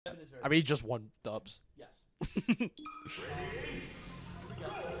I mean, he just won dubs. Yes.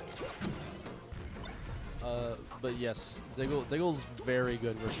 But yes, Diggle's very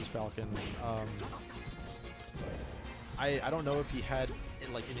good versus Falcon. I don't know if he had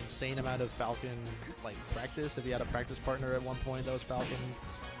like an insane amount of Falcon like practice. If he had a practice partner at one point that was Falcon,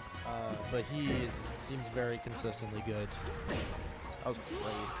 but seems very consistently good. That was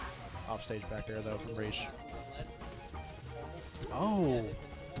great off stage back there though from Reesch. Oh,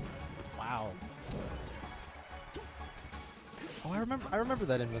 wow. Oh, I remember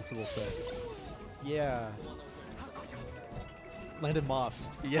that invincible set. Yeah. Landed Moth.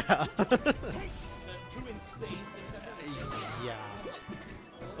 Yeah. The two insane things that Yeah.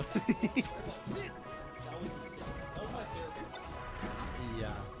 that was insane. That was my favorite.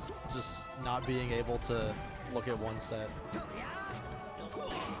 Yeah. Just not being able to look at one set.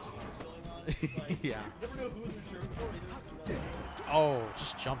 Yeah. Never know who was insured for either. Oh,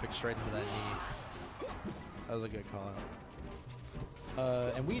 just jumping straight into that knee. That was a good call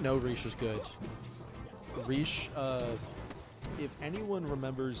out. And we know Reesch is good. Reesch, if anyone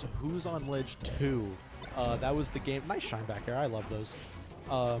remembers Who's on Ledge 2, that was the game. Nice shine back here. I love those.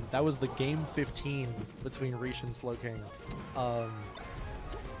 That was the game 15 between Reesch and Slowking,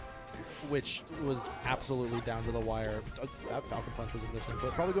 which was absolutely down to the wire. That Falcon Punch was missing,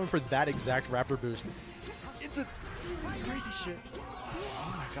 but probably going for that exact Raptor boost. It's a crazy shit.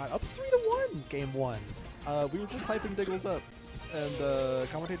 Oh my god, up 3-1, game 1. We were just hyping Diggles up, and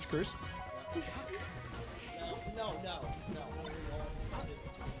commentator's curse. No.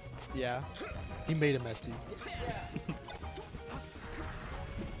 Yeah, he made him SD.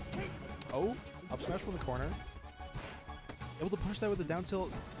 Oh, up smash from the corner. Able to punch that with the down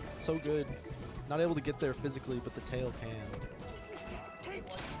tilt, so good. Not able to get there physically, but the tail can.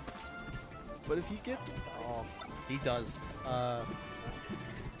 But if he oh, he does.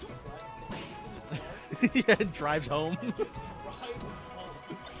 Yeah, drives home.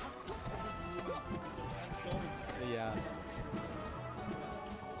 Yeah.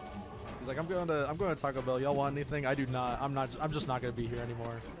 He's like, I'm going to Taco Bell. Y'all want anything? I do not. I'm just not gonna be here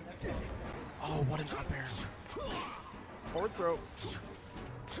anymore. Oh, what an up air. Forward throw.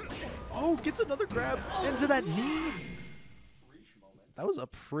 Oh, gets another grab into that knee. That was a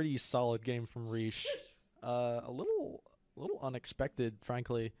pretty solid game from Reesch. A little unexpected,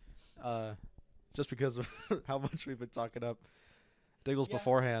 frankly, just because of how much we've been talking up Diggles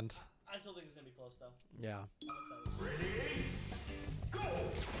beforehand. I still think it's gonna be close though. Yeah. I'm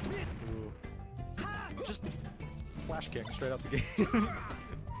excited. Ooh. Just flash kick straight up the game.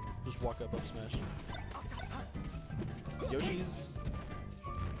 Just walk up smash. Yoshi's.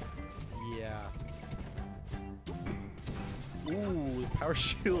 Yeah. Ooh, power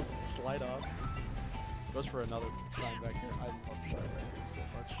shield slide off. Goes for another time back here. I love Shadow Ranger so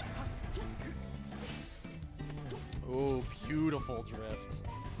much. Ooh, beautiful drift.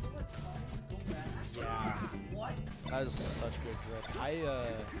 Yeah. What? That is such good drift.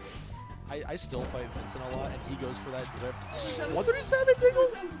 I still fight Vincent a lot, and he goes for that drift. 137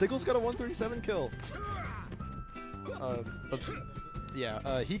 Diggles! Diggles got a 137 kill. But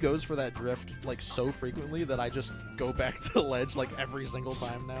yeah, he goes for that drift like so frequently that I just go back to the ledge like every single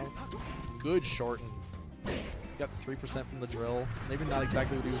time now. Good shorten. Got 3% from the drill. Maybe not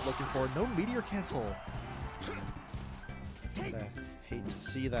exactly what he was looking for. No meteor cancel. Hate to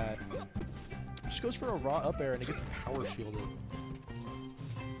see that. Just goes for a raw up air and it gets power shielded.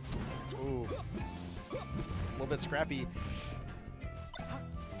 Ooh. A little bit scrappy.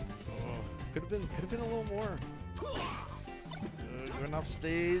 Could have been a little more. Going off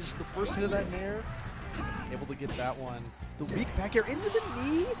stage. The first hit of that nair. Able to get that one. The weak back air into the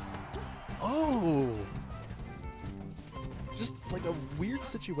knee. Oh. Just like a weird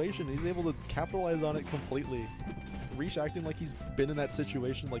situation. He's able to capitalize on it completely. Reesch acting like he's been in that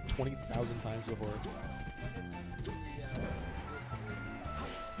situation like 20,000 times before.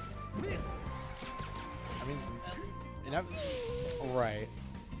 I mean, right.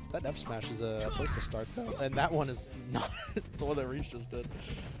 That F smash is a place to start though, and that one is not the one that Reesch just did.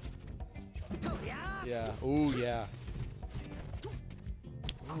 Yeah. Ooh yeah.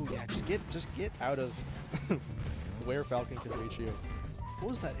 Ooh yeah. Just get out of where Falcon can reach you. What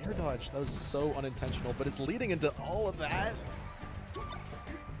was that air dodge? That was so unintentional, but it's leading into all of that.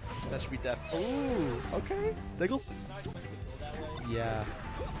 That should be death. Ooh. Okay. Diggles. Yeah.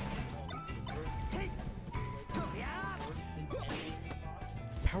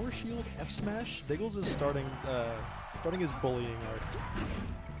 Power shield F smash. Diggles is starting his bullying arc.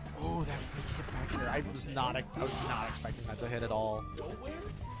 Oh, that big hit back there. I was not expecting that to hit at all.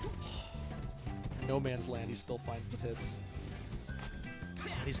 No man's land. He still finds the hits.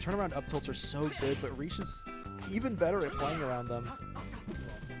 These turnaround up tilts are so good, but Reesch is even better at playing around them.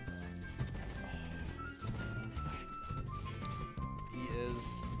 He is.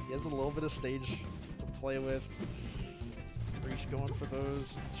 He has a little bit of stage to play with. Reesch going for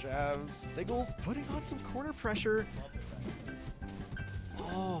those jabs. Diggles putting on some corner pressure.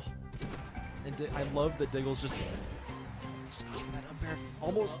 Oh. And I love that Diggles just goes for that up air.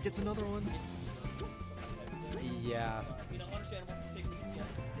 Almost gets another one. Yeah. You know, understandable.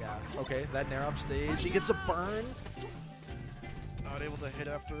 Yeah. Okay, that nair off stage. He gets a burn. Not able to hit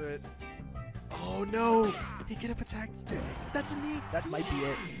after it. Oh no! He get up attacked. That's a knee. That might be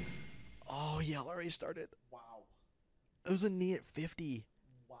it. Oh, he already started. Wow. It was a knee at 50.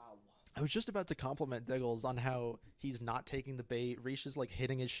 Wow. I was just about to compliment Diggles on how he's not taking the bait. Reesch is like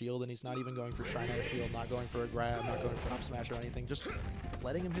hitting his shield and he's not even going for Shine Eye Shield, not going for a grab, not going for up smash or anything. Just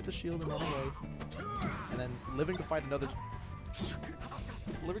letting him hit the shield and run away. And then living to fight another.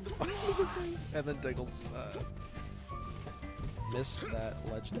 Living to fight another thing. And then Diggles missed that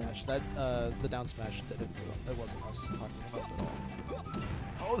ledge dash. That the down smash did it to him. It wasn't us talking about it at all.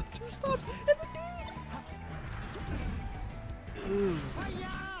 Oh, the two stops and the knee! Ooh.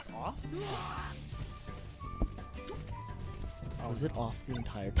 Off? Oh, Was it off the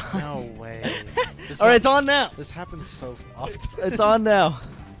entire time? no way. All right, it's on now. This happens so often. It's on now.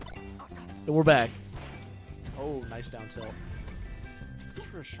 And we're back. Oh, nice down tilt. Good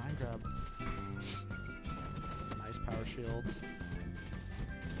for a shine grab. Nice power shield.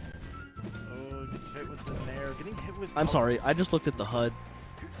 Oh, gets hit with the nair. Getting hit with. I'm sorry. I just looked at the HUD.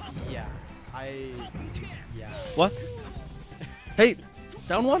 Yeah. Yeah. What? Hey,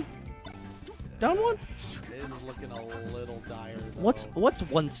 down one? Down one? It is looking a little dire. Though. What's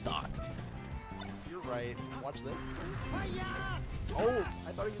one stock? You're right. Watch this. Oh,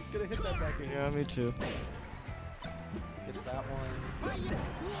 I thought he was gonna hit that back in. Yeah, me too. Gets that one.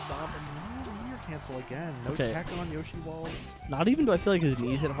 Stomp and no meteor cancel again. No Okay. tack on Yoshi walls. Not even do I feel like his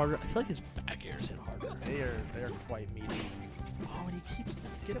knees hit harder. I feel like his back airs hit harder. They are quite meaty. Oh, and he keeps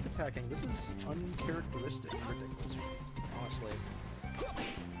get up attacking. This is uncharacteristic for Diggles, honestly.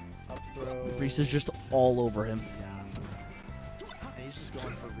 Up throw. Reesch is just all over him. Yeah. And he's just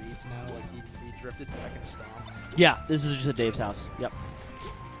going for reads now. Like he drifted back and stomped. Yeah, this is just at Dave's house. Yep.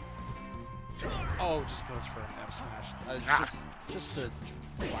 Oh, just goes for an F smash. Just to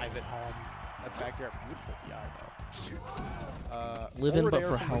drive it home. That back air, beautiful DI though. Living, forward but air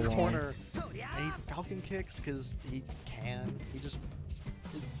for from how the long? corner. And he Falcon kicks because he can. He just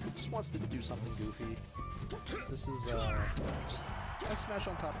wants to do something goofy. This is just a smash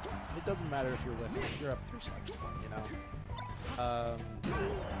on top. It doesn't matter if you're with him. You're up 3 seconds, you know.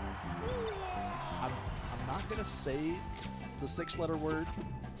 I'm not gonna say the 6-letter word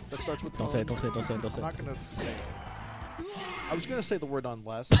that starts with. Don't say it. Don't say it. Don't say it. Don't I'm say not it. gonna say it. I was gonna say the word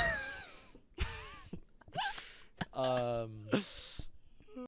unless.